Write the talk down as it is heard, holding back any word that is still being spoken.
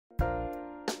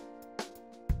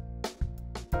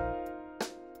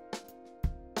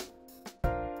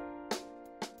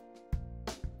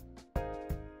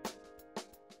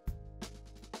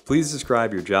Please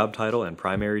describe your job title and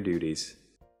primary duties.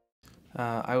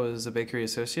 I was a bakery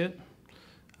associate,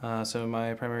 so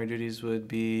my primary duties would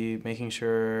be making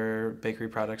sure bakery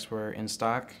products were in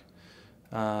stock.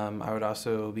 I would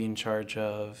also be in charge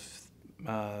of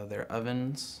their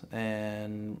ovens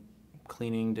and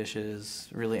cleaning dishes,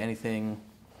 really anything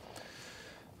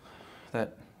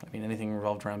anything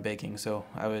revolved around baking. So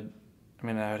I would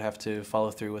have to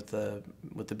follow through with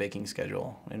the baking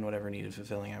schedule, and whatever needed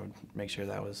fulfilling, I would make sure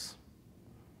that was.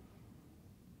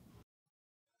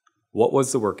 What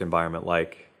was the work environment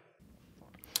like?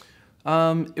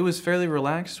 It was fairly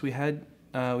relaxed. We had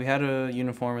a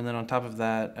uniform, and then on top of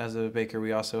that, as a baker,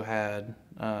 we also had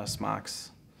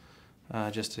smocks,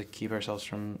 just to keep ourselves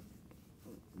from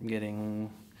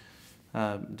getting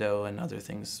dough and other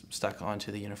things stuck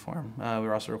onto the uniform. We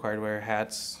were also required to wear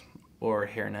hats or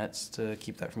hairnets to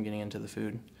keep that from getting into the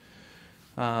food.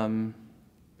 It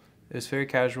was very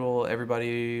casual.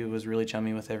 Everybody was really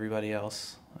chummy with everybody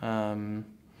else.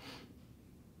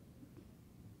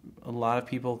 A lot of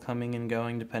people coming and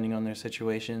going depending on their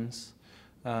situations,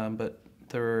 but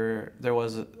there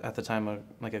was at the time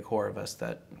a core of us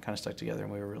that kind of stuck together,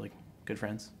 and we were really good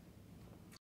friends.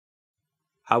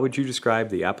 How would you describe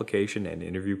the application and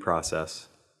interview process?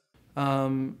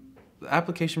 The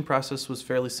application process was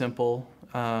fairly simple.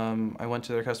 I went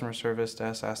to their customer service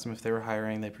desk, asked them if they were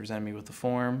hiring. They presented me with the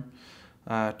form,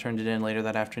 turned it in later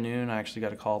that afternoon. I actually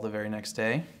got a call the very next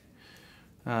day.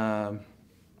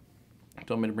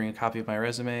 Told me to bring a copy of my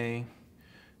resume.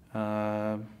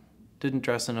 Didn't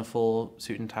dress in a full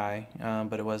suit and tie,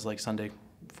 but it was like Sunday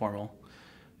formal.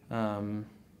 And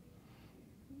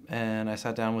I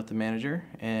sat down with the manager,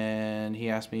 and he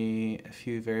asked me a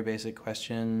few very basic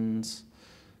questions.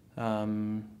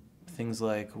 Things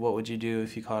like, what would you do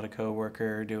if you caught a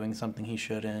coworker doing something he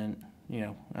shouldn't?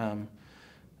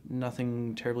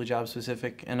 Nothing terribly job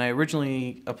specific. And I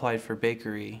originally applied for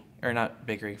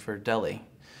for deli.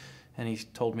 And he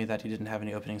told me that he didn't have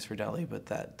any openings for deli, but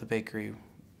that the bakery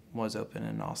was open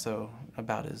and also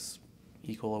about as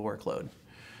equal a workload.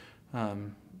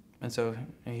 And so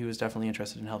he was definitely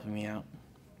interested in helping me out.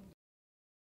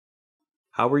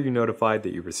 How were you notified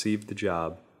that you received the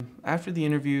job? After the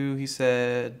interview, he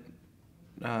said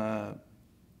I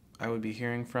would be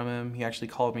hearing from him. He actually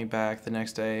called me back the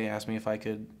next day, asked me if I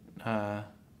could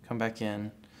come back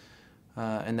in.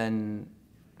 And then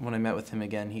when I met with him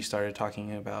again, he started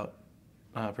talking about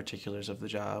particulars of the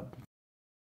job.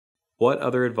 What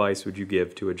other advice would you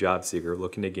give to a job seeker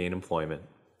looking to gain employment?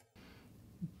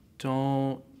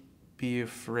 Don't be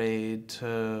afraid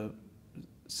to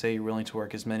say you're willing to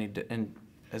work in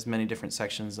as many different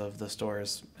sections of the store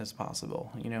as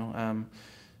possible.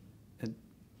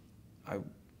 I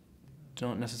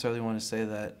don't necessarily want to say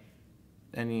that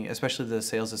especially the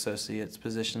sales associates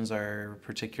positions are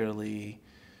particularly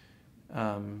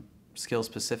skill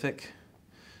specific.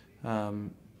 So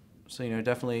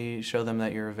definitely show them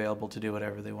that you're available to do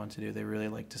whatever they want to do. They really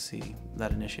like to see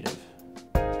that initiative.